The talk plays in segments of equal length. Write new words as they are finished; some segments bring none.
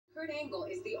Kurt Angle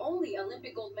is the only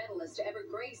Olympic gold medalist to ever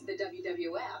grace the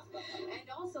WWF. And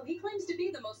also, he claims to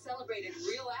be the most celebrated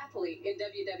real athlete in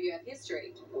WWF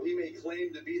history. Well, he may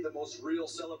claim to be the most real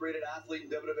celebrated athlete in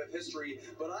WWF history,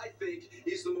 but I think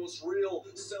he's the most real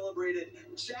celebrated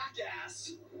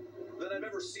jackass that I've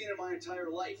ever seen in my entire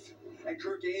life. And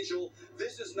Kirk Angel,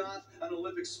 this is not an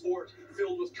Olympic sport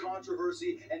filled with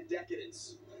controversy and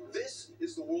decadence. This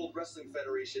is the World Wrestling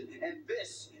Federation, and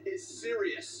this is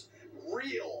serious,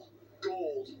 real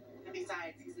gold.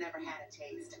 Besides, he's never had a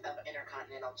taste of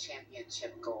Intercontinental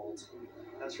Championship gold.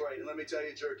 That's right, and let me tell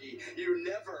you, Jerky, you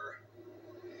never,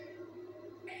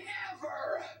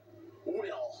 ever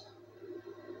will.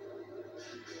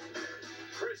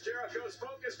 Chris Jericho's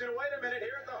focused, and wait a minute,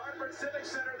 here at the Hartford Civic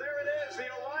Center.